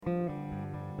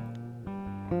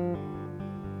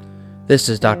This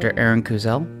is Dr. Aaron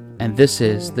Kuzel, and this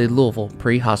is the Louisville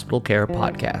Pre-Hospital Care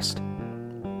Podcast.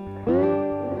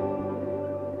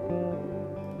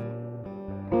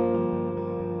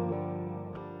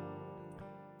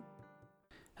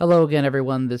 Hello again,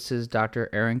 everyone. This is Dr.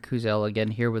 Aaron Kuzel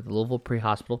again here with the Louisville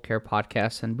Pre-Hospital Care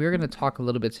Podcast, and we're going to talk a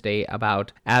little bit today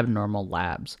about abnormal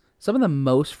labs. Some of the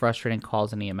most frustrating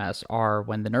calls in EMS are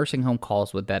when the nursing home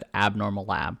calls with that abnormal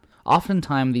lab.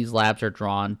 Oftentimes, these labs are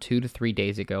drawn 2 to 3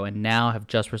 days ago and now have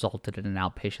just resulted in an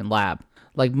outpatient lab.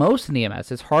 Like most in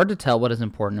EMS, it's hard to tell what is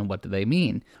important and what do they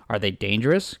mean. Are they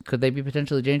dangerous? Could they be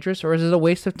potentially dangerous? Or is it a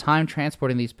waste of time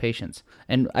transporting these patients?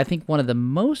 And I think one of the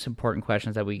most important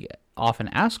questions that we often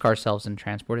ask ourselves in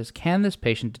transport is, can this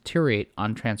patient deteriorate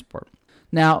on transport?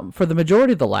 Now, for the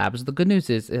majority of the labs, the good news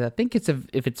is I think if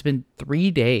it's been 3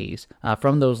 days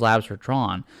from those labs were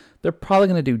drawn, they're probably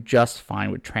going to do just fine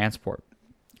with transport.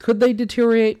 Could they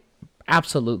deteriorate?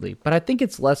 Absolutely. But I think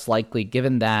it's less likely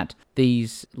given that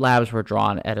these labs were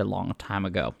drawn at a long time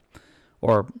ago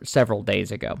or several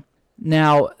days ago.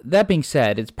 Now, that being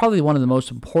said, it's probably one of the most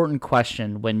important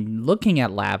questions when looking at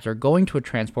labs or going to a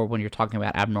transport when you're talking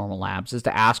about abnormal labs is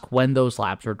to ask when those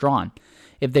labs were drawn.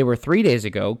 If they were 3 days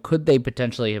ago, could they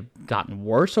potentially have gotten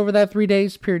worse over that 3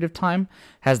 days period of time?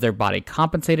 Has their body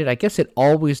compensated? I guess it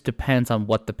always depends on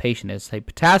what the patient is. Say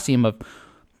potassium of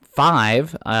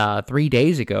 5 3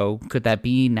 days ago, could that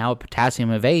be now a potassium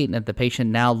of 8 and the patient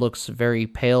now looks very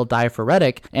pale,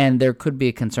 diaphoretic, and there could be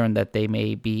a concern that they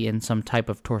may be in some type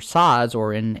of torsades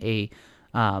or in a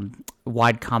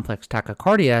wide complex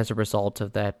tachycardia as a result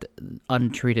of that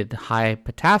untreated high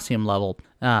potassium level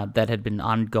that had been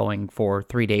ongoing for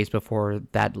 3 days before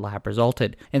that lab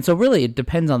resulted. And so really it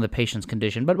depends on the patient's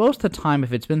condition, but most of the time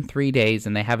if it's been 3 days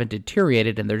and they haven't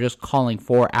deteriorated and they're just calling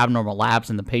for abnormal labs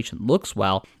and the patient looks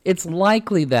well, it's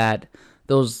likely that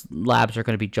those labs are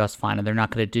going to be just fine and they're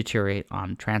not going to deteriorate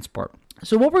on transport.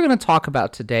 So what we're going to talk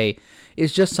about today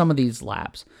is just some of these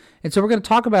labs. And so we're going to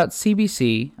talk about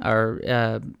CBC,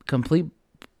 our complete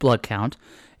blood count,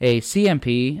 a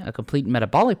CMP, a complete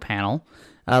metabolic panel,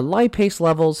 lipase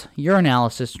levels,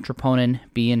 urinalysis, troponin,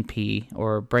 BNP,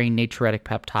 or brain natriuretic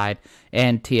peptide,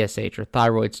 and TSH, or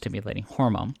thyroid stimulating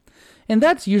hormone. And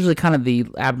that's usually kind of the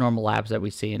abnormal labs that we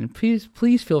see. And please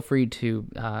feel free to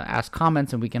ask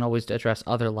comments, and we can always address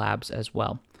other labs as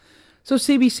well. So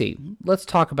CBC, let's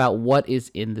talk about what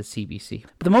is in the CBC.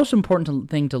 The most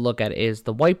important thing to look at is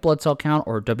the white blood cell count,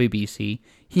 or WBC,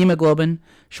 hemoglobin,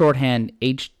 shorthand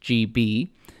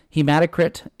HGB,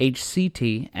 hematocrit,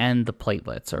 HCT, and the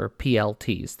platelets, or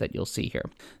PLTs, that you'll see here.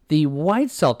 The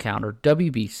white cell count, or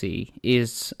WBC,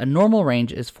 is a normal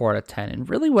range is 4 out of 10, and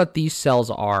really what these cells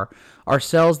are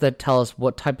cells that tell us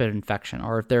what type of infection,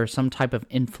 or if there's some type of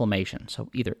inflammation, so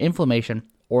either inflammation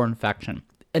or infection.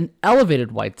 An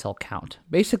elevated white cell count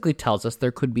basically tells us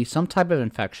there could be some type of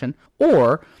infection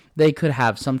or they could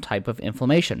have some type of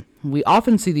inflammation. We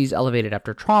often see these elevated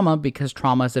after trauma because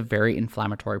trauma is a very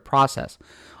inflammatory process.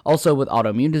 Also with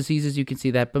autoimmune diseases you can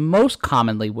see that, but most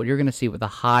commonly what you're going to see with a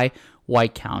high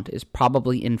white count is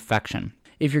probably infection.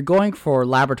 If you're going for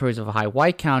laboratories of a high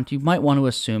white count, you might want to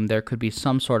assume there could be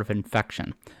some sort of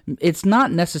infection. It's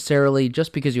not necessarily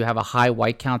just because you have a high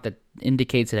white count that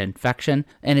indicates an infection,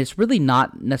 and it's really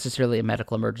not necessarily a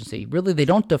medical emergency. Really, they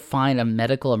don't define a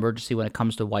medical emergency when it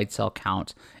comes to white cell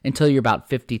count until you're about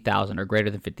 50,000 or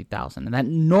greater than 50,000. And that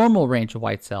normal range of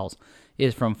white cells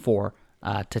is from 4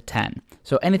 to 10.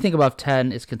 So anything above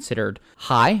 10 is considered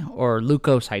high or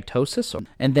leukocytosis.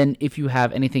 And then if you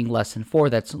have anything less than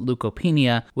 4, that's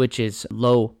leukopenia, which is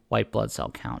low white blood cell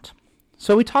count.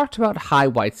 So we talked about high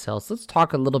white cells. Let's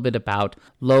talk a little bit about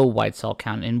low white cell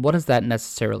count and what does that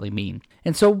necessarily mean.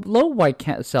 And so low white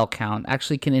cell count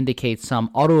actually can indicate some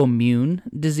autoimmune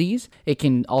disease. It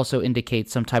can also indicate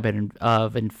some type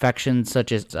of infection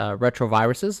such as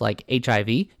retroviruses like HIV.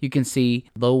 You can see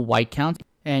low white count.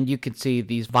 And you can see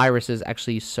these viruses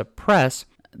actually suppress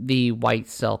the white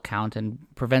cell count and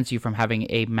prevents you from having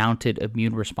a mounted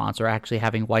immune response or actually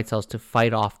having white cells to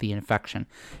fight off the infection.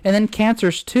 And then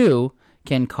cancers too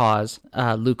can cause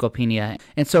leukopenia.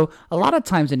 And so a lot of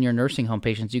times in your nursing home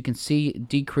patients, you can see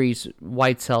decreased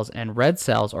white cells and red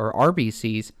cells or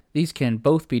RBCs. These can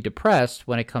both be depressed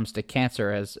when it comes to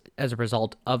cancer as a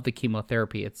result of the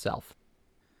chemotherapy itself.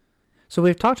 So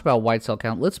we've talked about white cell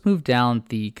count. Let's move down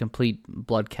the complete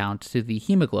blood count to the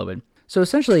hemoglobin. So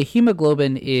essentially,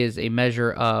 hemoglobin is a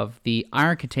measure of the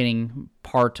iron-containing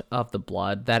part of the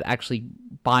blood that actually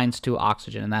binds to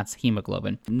oxygen, and that's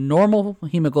hemoglobin. Normal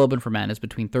hemoglobin for men is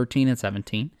between 13 and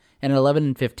 17, and 11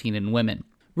 and 15 in women.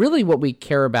 Really what we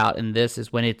care about in this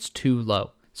is when it's too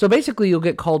low. So basically, you'll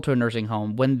get called to a nursing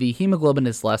home when the hemoglobin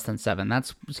is less than 7.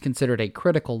 That's considered a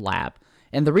critical lab.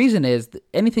 And the reason is that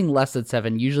anything less than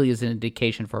 7 usually is an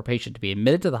indication for a patient to be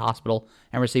admitted to the hospital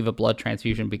and receive a blood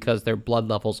transfusion because their blood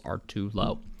levels are too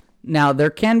low. Now, there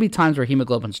can be times where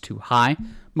hemoglobin's too high.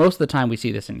 Most of the time we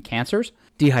see this in cancers.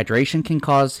 Dehydration can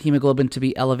cause hemoglobin to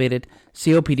be elevated.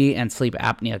 COPD and sleep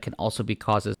apnea can also be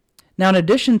causes. Now, in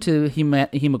addition to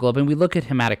hemoglobin, we look at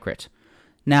hematocrit.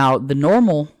 Now, the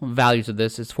normal values of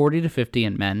this is 40 to 50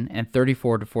 in men and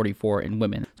 34 to 44 in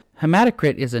women.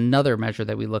 Hematocrit is another measure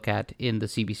that we look at in the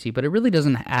CBC, but it really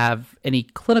doesn't have any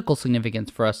clinical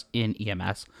significance for us in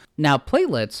EMS. Now,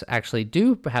 platelets actually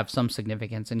do have some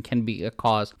significance and can be a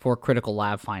cause for critical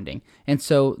lab finding. And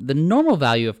so the normal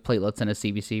value of platelets in a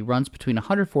CBC runs between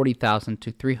 140,000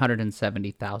 to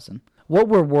 370,000. What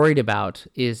we're worried about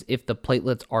is if the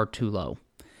platelets are too low.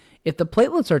 If the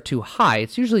platelets are too high,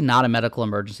 it's usually not a medical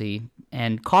emergency,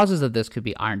 and causes of this could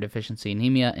be iron deficiency,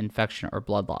 anemia, infection, or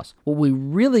blood loss. What we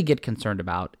really get concerned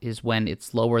about is when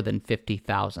it's lower than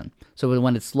 50,000. So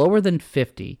when it's lower than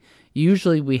 50,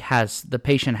 usually the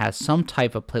patient has some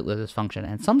type of platelet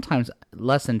dysfunction, and sometimes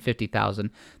less than 50,000,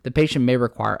 the patient may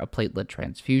require a platelet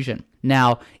transfusion.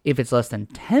 Now, if it's less than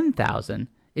 10,000,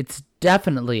 it's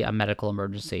definitely a medical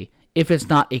emergency if it's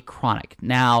not a chronic.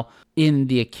 Now, in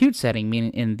the acute setting,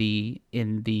 meaning in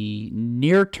the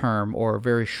near term or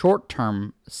very short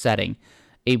term setting,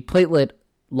 a platelet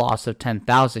loss of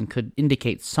 10,000 could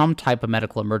indicate some type of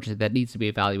medical emergency that needs to be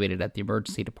evaluated at the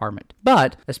emergency department.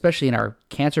 But especially in our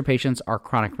cancer patients, our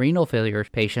chronic renal failure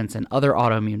patients, and other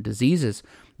autoimmune diseases,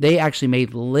 they actually may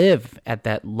live at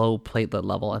that low platelet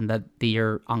level, and that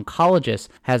your oncologist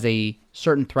has a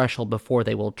certain threshold before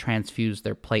they will transfuse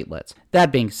their platelets.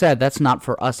 That being said, that's not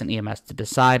for us in EMS to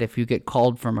decide. If you get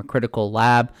called from a critical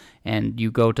lab and you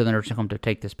go to the nursing home to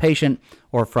take this patient,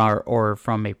 or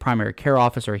from a primary care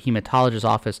office or a hematologist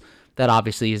office, that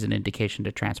obviously is an indication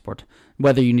to transport.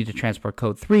 Whether you need to transport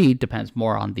code 3 depends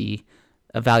more on the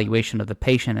evaluation of the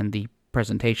patient and the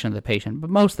presentation of the patient, but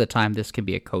most of the time this can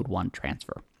be a code 1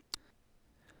 transfer.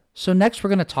 So next we're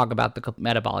going to talk about the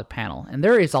metabolic panel, and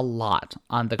there is a lot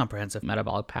on the comprehensive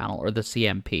metabolic panel, or the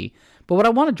CMP, but what I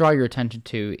want to draw your attention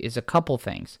to is a couple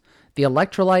things: the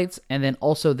electrolytes, and then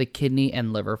also the kidney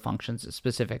and liver functions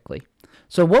specifically.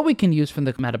 So what we can use from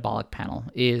the metabolic panel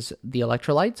is the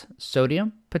electrolytes,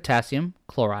 sodium, potassium,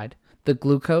 chloride, the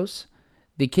glucose,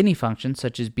 the kidney functions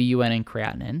such as BUN and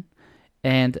creatinine,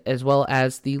 and as well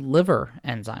as the liver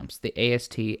enzymes, the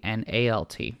AST and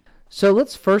ALT. So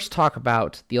let's first talk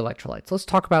about the electrolytes. Let's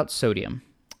talk about sodium.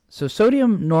 So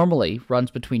sodium normally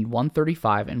runs between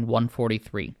 135 and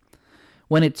 143.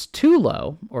 When it's too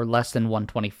low, or less than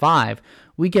 125,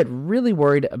 we get really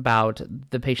worried about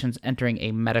the patients entering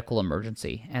a medical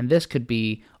emergency. And this could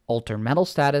be altered mental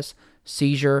status,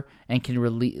 seizure, and can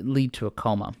lead to a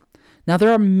coma. Now,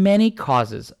 there are many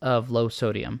causes of low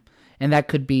sodium, and that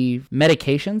could be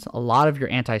medications. A lot of your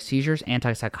anti-seizures,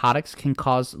 antipsychotics can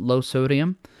cause low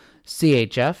sodium,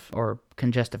 CHF, or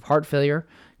congestive heart failure,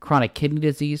 chronic kidney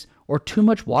disease, or too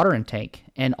much water intake.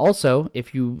 And also,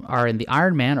 if you are in the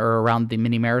Ironman or around the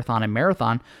mini marathon and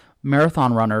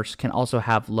marathon runners can also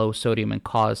have low sodium and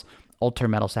cause altered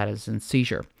mental status and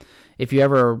seizure. If you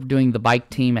ever are doing the bike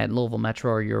team at Louisville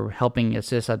Metro, or you're helping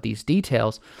assist at these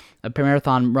details, a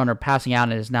marathon runner passing out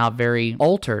and is now very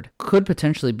altered could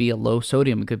potentially be a low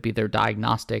sodium. It could be their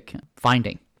diagnostic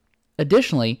finding.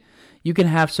 Additionally, you can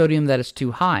have sodium that is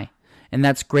too high, and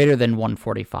that's greater than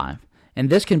 145. And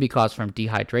this can be caused from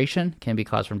dehydration, can be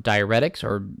caused from diuretics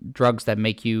or drugs that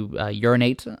make you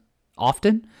urinate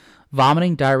often,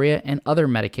 vomiting, diarrhea, and other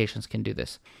medications can do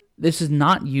this. This is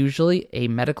not usually a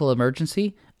medical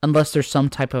emergency unless there's some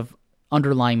type of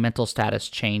underlying mental status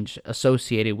change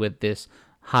associated with this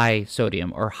high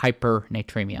sodium or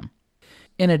hypernatremia.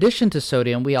 In addition to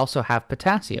sodium, we also have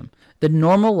potassium. The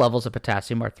normal levels of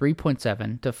potassium are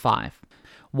 3.7 to 5.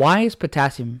 Why is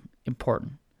potassium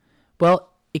important? Well,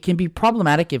 it can be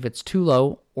problematic if it's too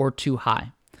low or too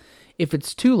high. If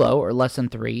it's too low or less than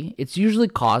 3, it's usually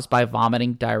caused by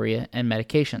vomiting, diarrhea, and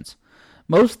medications.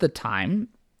 Most of the time,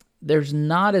 there's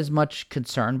not as much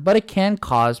concern, but it can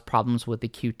cause problems with the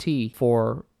QT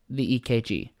for the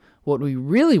EKG. What we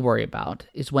really worry about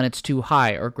is when it's too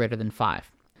high or greater than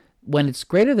 5. When it's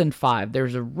greater than 5,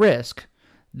 there's a risk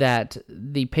that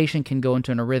the patient can go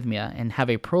into an arrhythmia and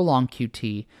have a prolonged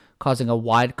QT, causing a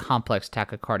wide complex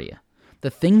tachycardia.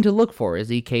 The thing to look for is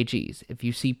EKGs. If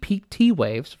you see peak T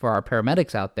waves for our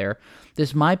paramedics out there,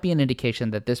 this might be an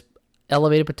indication that this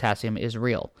elevated potassium is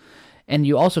real. And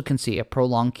you also can see a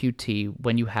prolonged QT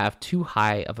when you have too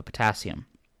high of a potassium.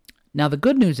 Now, the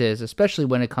good news is, especially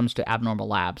when it comes to abnormal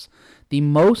labs, the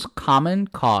most common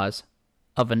cause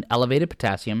of an elevated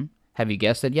potassium, have you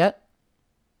guessed it yet?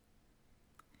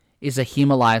 Is a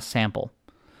hemolyzed sample.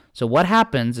 So what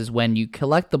happens is when you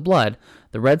collect the blood,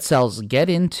 the red cells get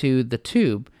into the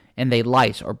tube and they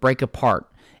lyse or break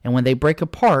apart. And when they break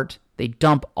apart, they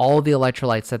dump all the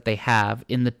electrolytes that they have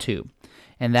in the tube.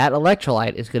 And that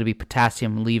electrolyte is going to be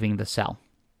potassium leaving the cell.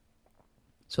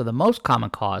 So the most common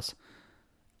cause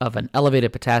of an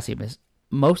elevated potassium is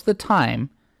most of the time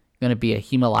going to be a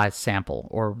hemolyzed sample,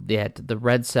 or the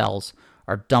red cells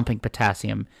are dumping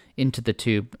potassium into the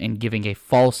tube and giving a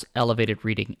false elevated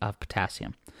reading of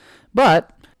potassium.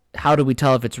 But how do we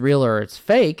tell if it's real or it's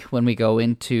fake when we go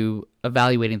into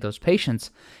evaluating those patients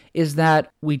is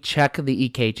that we check the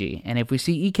EKG. And if we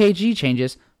see EKG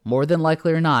changes, more than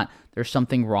likely or not, there's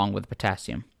something wrong with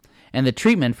potassium. And the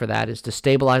treatment for that is to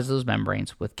stabilize those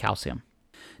membranes with calcium.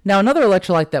 Now, another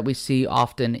electrolyte that we see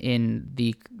often in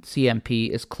the CMP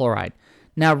is chloride.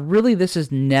 Now, really, this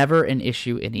is never an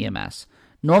issue in EMS.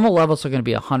 Normal levels are going to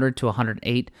be 100 to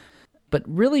 108, but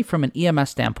really from an EMS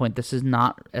standpoint, this is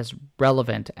not as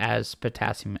relevant as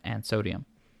potassium and sodium.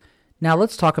 Now,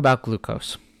 let's talk about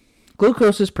glucose.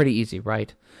 Glucose is pretty easy,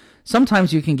 right?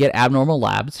 Sometimes you can get abnormal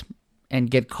labs and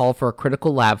get called for a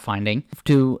critical lab finding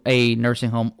to a nursing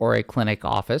home or a clinic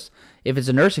office. If it's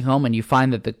a nursing home and you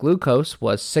find that the glucose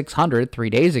was 600 3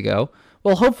 days ago,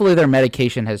 well, hopefully their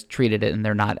medication has treated it and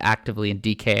they're not actively in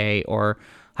DKA or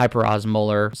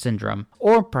hyperosmolar syndrome,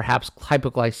 or perhaps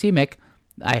hypoglycemic.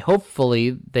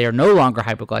 Hopefully they are no longer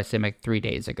hypoglycemic 3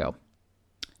 days ago.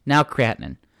 Now,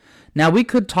 creatinine. Now, we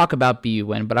could talk about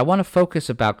BUN, but I want to focus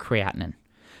about creatinine.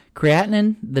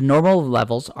 Creatinine, the normal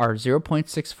levels are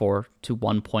 0.64 to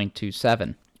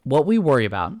 1.27. What we worry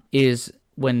about is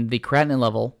when the creatinine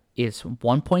level is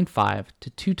 1.5 to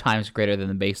 2 times greater than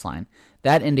the baseline.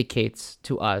 That indicates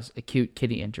to us acute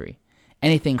kidney injury.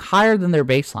 Anything higher than their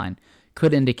baseline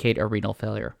could indicate a renal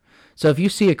failure. So if you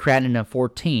see a creatinine of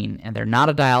 14 and they're not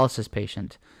a dialysis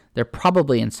patient, they're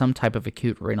probably in some type of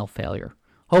acute renal failure.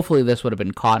 Hopefully this would have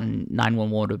been caught and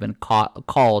 911 would have been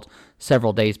called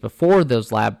several days before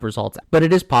those lab results, but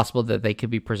it is possible that they could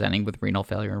be presenting with renal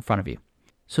failure in front of you.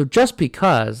 So just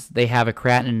because they have a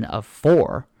creatinine of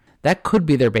 4, that could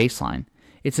be their baseline.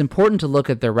 It's important to look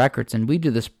at their records, and we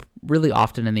do this really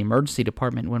often in the emergency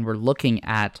department when we're looking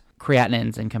at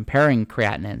creatinines and comparing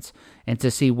creatinines and to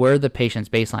see where the patient's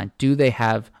baseline. Do they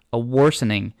have a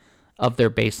worsening of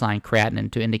their baseline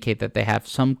creatinine to indicate that they have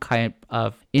some kind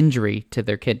of injury to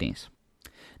their kidneys?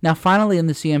 Now, finally, in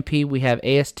the CMP, we have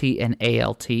AST and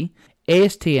ALT.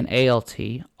 AST and ALT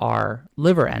are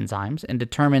liver enzymes and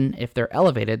determine if they're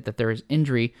elevated that there is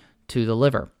injury to the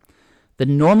liver. The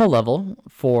normal level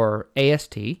for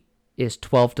AST is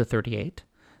 12 to 38.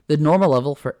 The normal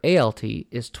level for ALT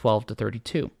is 12 to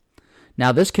 32.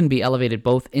 Now, this can be elevated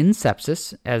both in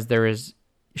sepsis, as there is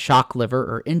shock liver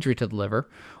or injury to the liver,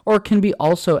 or it can be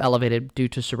also elevated due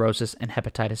to cirrhosis and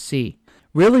hepatitis C.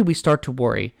 Really, we start to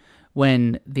worry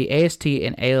when the AST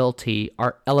and ALT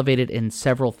are elevated in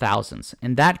several thousands,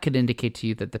 and that could indicate to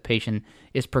you that the patient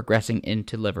is progressing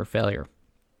into liver failure.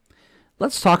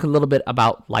 Let's talk a little bit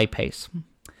about lipase.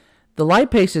 The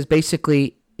lipase is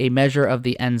basically a measure of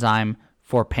the enzyme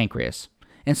for pancreas.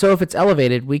 And so if it's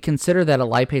elevated, we consider that a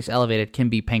lipase elevated can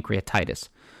be pancreatitis.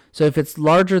 So if it's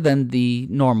larger than the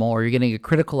normal, or you're getting a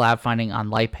critical lab finding on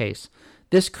lipase,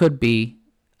 this could be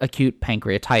acute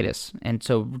pancreatitis. And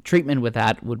so treatment with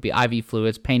that would be IV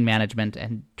fluids, pain management,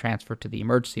 and transfer to the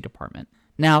emergency department.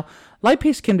 Now,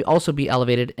 lipase can also be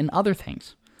elevated in other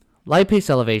things. Lipase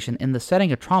elevation in the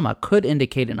setting of trauma could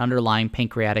indicate an underlying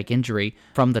pancreatic injury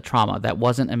from the trauma that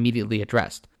wasn't immediately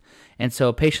addressed. And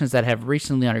so patients that have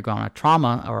recently undergone a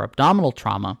trauma or abdominal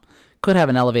trauma could have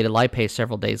an elevated lipase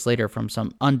several days later from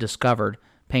some undiscovered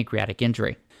pancreatic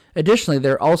injury. Additionally,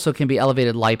 there also can be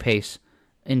elevated lipase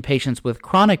in patients with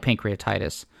chronic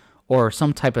pancreatitis or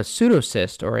some type of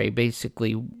pseudocyst or a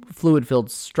basically fluid-filled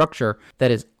structure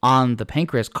that is on the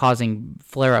pancreas causing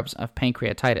flare-ups of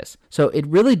pancreatitis. So it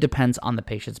really depends on the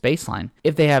patient's baseline.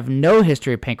 If they have no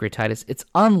history of pancreatitis, it's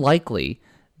unlikely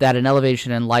that an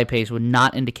elevation in lipase would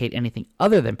not indicate anything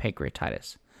other than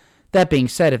pancreatitis. That being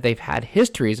said, if they've had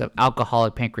histories of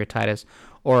alcoholic pancreatitis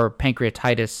or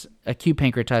pancreatitis, acute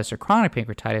pancreatitis or chronic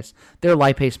pancreatitis, their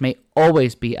lipase may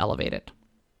always be elevated.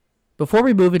 Before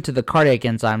we move into the cardiac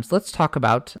enzymes, let's talk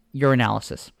about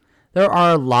urinalysis. There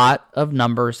are a lot of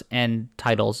numbers and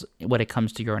titles when it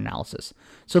comes to urinalysis.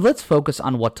 So let's focus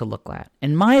on what to look at.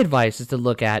 And my advice is to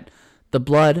look at the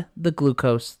blood, the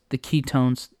glucose, the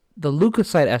ketones, the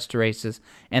leukocyte esterases,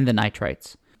 and the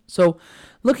nitrites. So,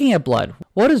 looking at blood,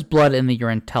 what does blood in the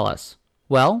urine tell us?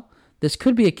 Well, this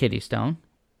could be a kidney stone,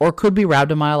 or could be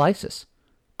rhabdomyolysis.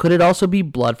 Could it also be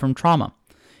blood from trauma?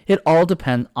 It all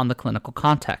depends on the clinical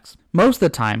context. Most of the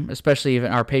time, especially in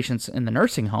our patients in the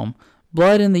nursing home,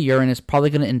 blood in the urine is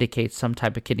probably going to indicate some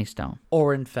type of kidney stone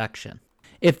or infection.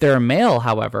 If they're a male,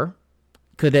 however,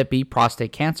 could it be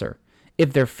prostate cancer?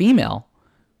 If they're female,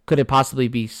 could it possibly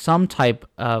be some type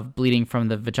of bleeding from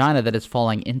the vagina that is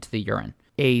falling into the urine?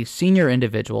 A senior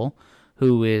individual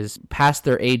who is past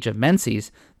their age of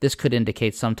menses, this could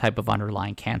indicate some type of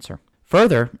underlying cancer.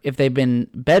 Further, if they've been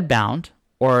bedbound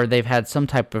or they've had some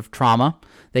type of trauma,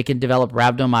 they can develop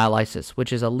rhabdomyolysis,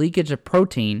 which is a leakage of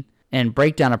protein and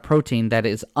breakdown of protein that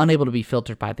is unable to be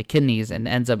filtered by the kidneys and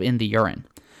ends up in the urine.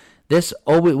 This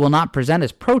will not present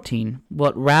as protein,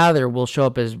 but rather will show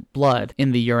up as blood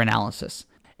in the urinalysis.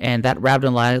 And that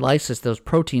rhabdomyolysis, those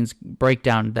proteins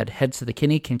breakdown that heads to the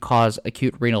kidney, can cause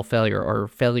acute renal failure or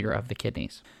failure of the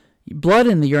kidneys. Blood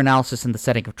in the urinalysis in the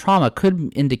setting of trauma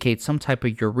could indicate some type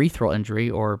of urethral injury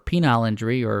or penile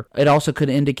injury, or it also could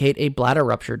indicate a bladder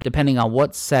rupture, depending on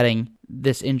what setting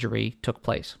this injury took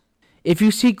place. If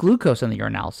you see glucose in the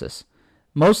urinalysis,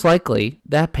 most likely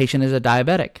that patient is a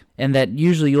diabetic, and that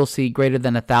usually you'll see greater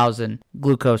than 1,000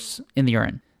 glucose in the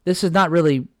urine. This is not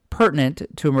really pertinent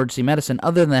to emergency medicine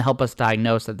other than to help us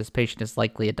diagnose that this patient is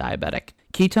likely a diabetic.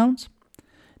 Ketones?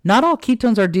 Not all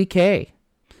ketones are DKA.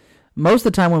 Most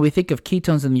of the time when we think of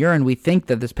ketones in the urine, we think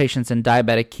that this patient's in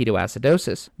diabetic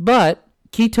ketoacidosis. But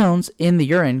ketones in the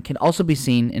urine can also be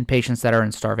seen in patients that are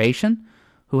in starvation,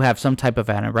 who have some type of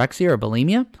anorexia or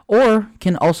bulimia, or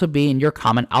can also be in your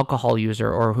common alcohol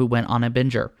user or who went on a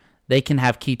binger. They can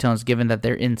have ketones given that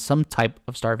they're in some type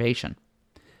of starvation.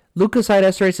 Leukocyte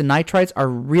esterases and nitrites are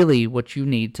really what you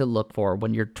need to look for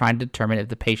when you're trying to determine if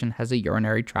the patient has a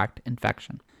urinary tract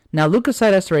infection. Now,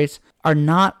 leukocyte esterases are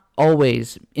not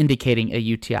always indicating a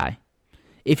UTI.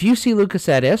 If you see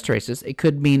leukocyte esterases, it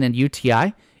could mean an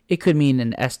UTI, it could mean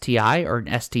an STI or an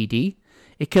STD.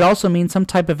 It could also mean some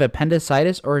type of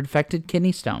appendicitis or infected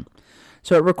kidney stone.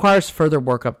 So it requires further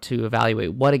workup to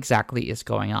evaluate what exactly is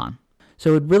going on.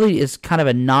 So it really is kind of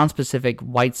a non-specific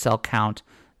white cell count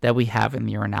that we have in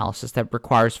the urinalysis that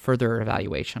requires further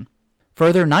evaluation.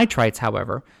 Further nitrites,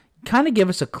 however, kind of give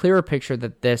us a clearer picture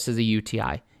that this is a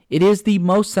UTI. It is the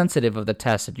most sensitive of the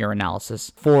tests in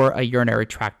urinalysis for a urinary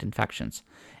tract infections.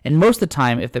 And most of the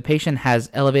time, if the patient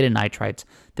has elevated nitrites,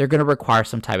 they're going to require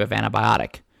some type of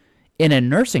antibiotic. In a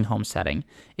nursing home setting,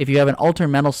 if you have an altered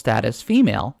mental status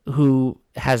female who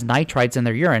has nitrites in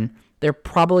their urine, they're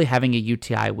probably having a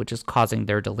UTI, which is causing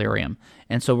their delirium,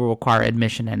 and so will require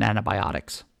admission and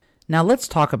antibiotics. Now let's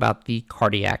talk about the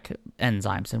cardiac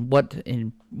enzymes and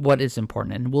what is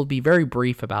important, and we'll be very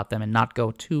brief about them and not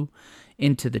go too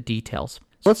into the details.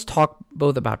 Let's talk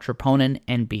both about troponin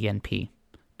and BNP.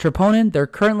 Troponin, there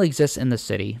currently exists in the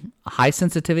city a high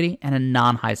sensitivity and a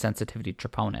non-high sensitivity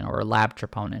troponin, or a lab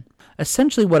troponin.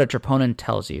 Essentially what a troponin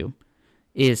tells you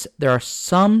is there are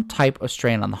some type of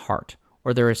strain on the heart,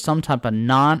 or there is some type of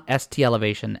non-ST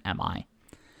elevation MI.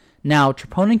 Now,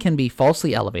 troponin can be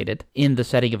falsely elevated in the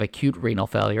setting of acute renal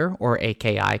failure, or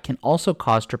AKI, can also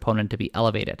cause troponin to be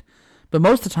elevated. But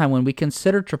most of the time when we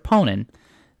consider troponin,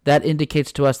 that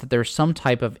indicates to us that there's some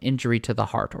type of injury to the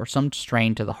heart or some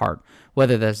strain to the heart,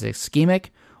 whether that's ischemic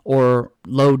or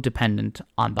load dependent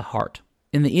on the heart.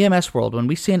 In the EMS world, when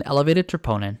we see an elevated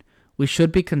troponin, we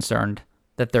should be concerned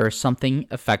that there is something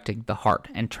affecting the heart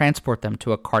and transport them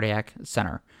to a cardiac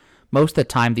center. Most of the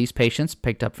time, these patients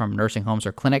picked up from nursing homes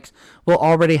or clinics will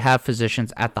already have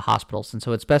physicians at the hospitals, and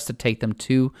so it's best to take them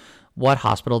to what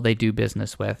hospital they do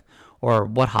business with or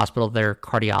what hospital their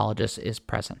cardiologist is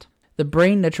present. The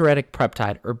brain natriuretic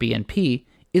peptide, or BNP,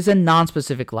 is a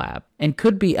nonspecific lab and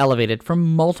could be elevated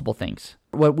from multiple things.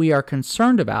 What we are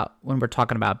concerned about when we're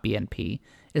talking about BNP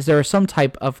is there is some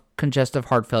type of congestive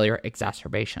heart failure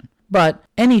exacerbation. But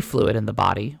any fluid in the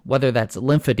body, whether that's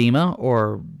lymphedema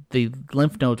or the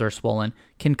lymph nodes are swollen,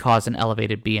 can cause an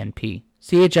elevated BNP.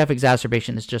 CHF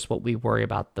exacerbation is just what we worry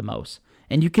about the most.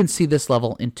 And you can see this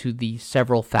level into the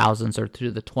several thousands or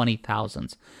to the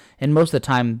 20,000s. And most of the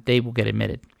time, they will get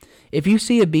admitted. If you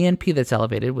see a BNP that's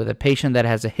elevated with a patient that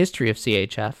has a history of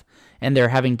CHF and they're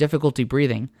having difficulty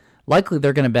breathing, likely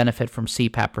they're going to benefit from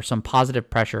CPAP or some positive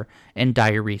pressure and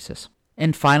diuresis.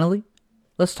 And finally,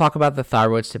 let's talk about the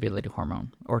thyroid stimulating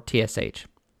hormone, or TSH.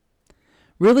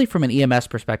 Really, from an EMS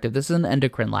perspective, this is an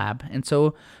endocrine lab, and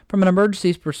so from an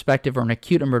emergency perspective or an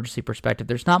acute emergency perspective,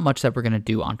 there's not much that we're going to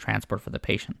do on transport for the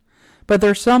patient. But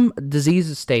there's some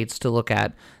disease states to look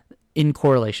at in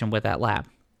correlation with that lab.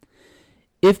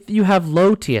 If you have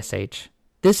low TSH,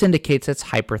 this indicates it's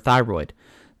hyperthyroid.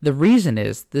 The reason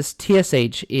is this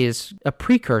TSH is a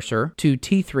precursor to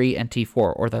T3 and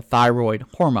T4, or the thyroid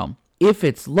hormone. If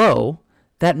it's low,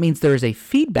 that means there is a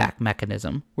feedback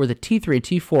mechanism where the T3 and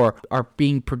T4 are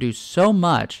being produced so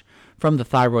much from the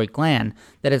thyroid gland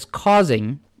that is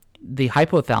causing the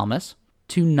hypothalamus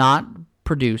to not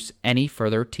produce any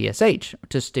further TSH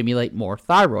to stimulate more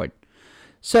thyroid.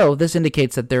 So this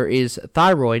indicates that there is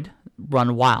thyroid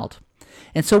run wild.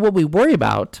 And so what we worry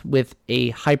about with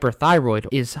a hyperthyroid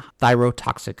is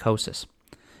thyrotoxicosis.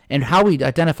 And how we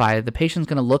identify the patient's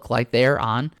going to look like they're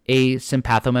on a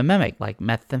sympathomimemic, like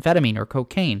methamphetamine or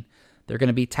cocaine. They're going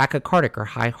to be tachycardic or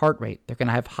high heart rate. They're going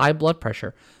to have high blood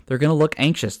pressure. They're going to look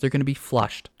anxious. They're going to be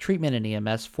flushed. Treatment in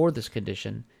EMS for this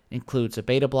condition includes a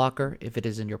beta blocker if it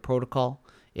is in your protocol.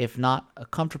 If not, a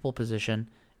comfortable position,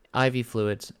 IV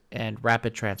fluids, and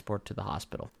rapid transport to the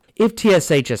hospital. If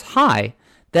TSH is high,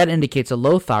 that indicates a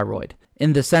low thyroid,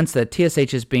 in the sense that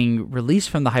TSH is being released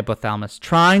from the hypothalamus,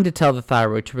 trying to tell the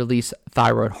thyroid to release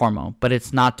thyroid hormone, but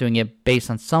it's not doing it based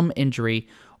on some injury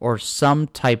or some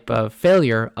type of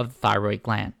failure of the thyroid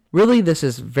gland. Really, this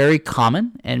is very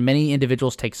common, and many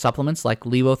individuals take supplements like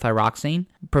levothyroxine,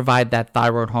 provide that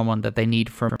thyroid hormone that they need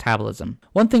for metabolism.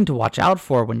 One thing to watch out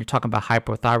for when you're talking about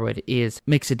hypothyroid is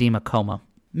myxedema coma.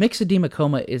 Myxedema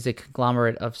coma is a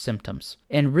conglomerate of symptoms,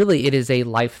 and really it is a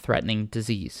life-threatening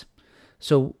disease.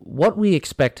 So what we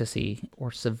expect to see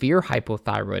are severe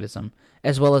hypothyroidism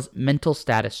as well as mental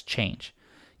status change.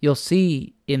 You'll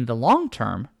see in the long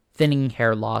term thinning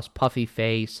hair loss, puffy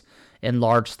face,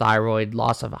 enlarged thyroid,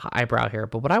 loss of eyebrow hair.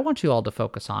 But what I want you all to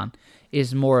focus on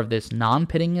is more of this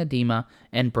non-pitting edema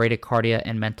and bradycardia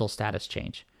and mental status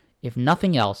change. If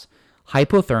nothing else,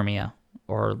 hypothermia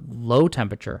or low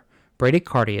temperature,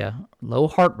 bradycardia, low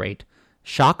heart rate,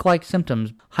 shock-like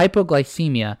symptoms,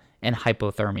 hypoglycemia, and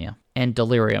hypothermia, and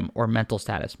delirium or mental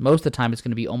status. Most of the time it's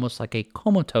going to be almost like a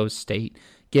comatose state.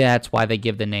 Yeah, that's why they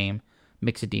give the name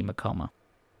myxedema coma.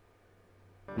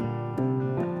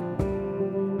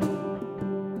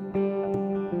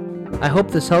 I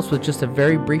hope this helps with just a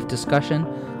very brief discussion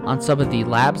on some of the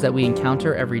labs that we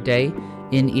encounter every day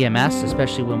in EMS,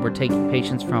 especially when we're taking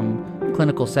patients from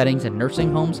clinical settings and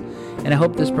nursing homes. And I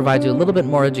hope this provides you a little bit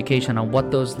more education on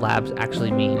what those labs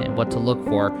actually mean and what to look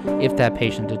for if that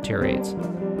patient deteriorates.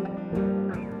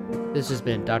 This has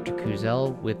been Dr.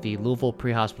 Kuzel with the Louisville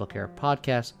Pre-Hospital Care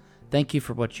Podcast. Thank you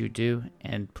for what you do,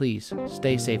 and please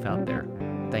stay safe out there.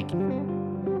 Thank you.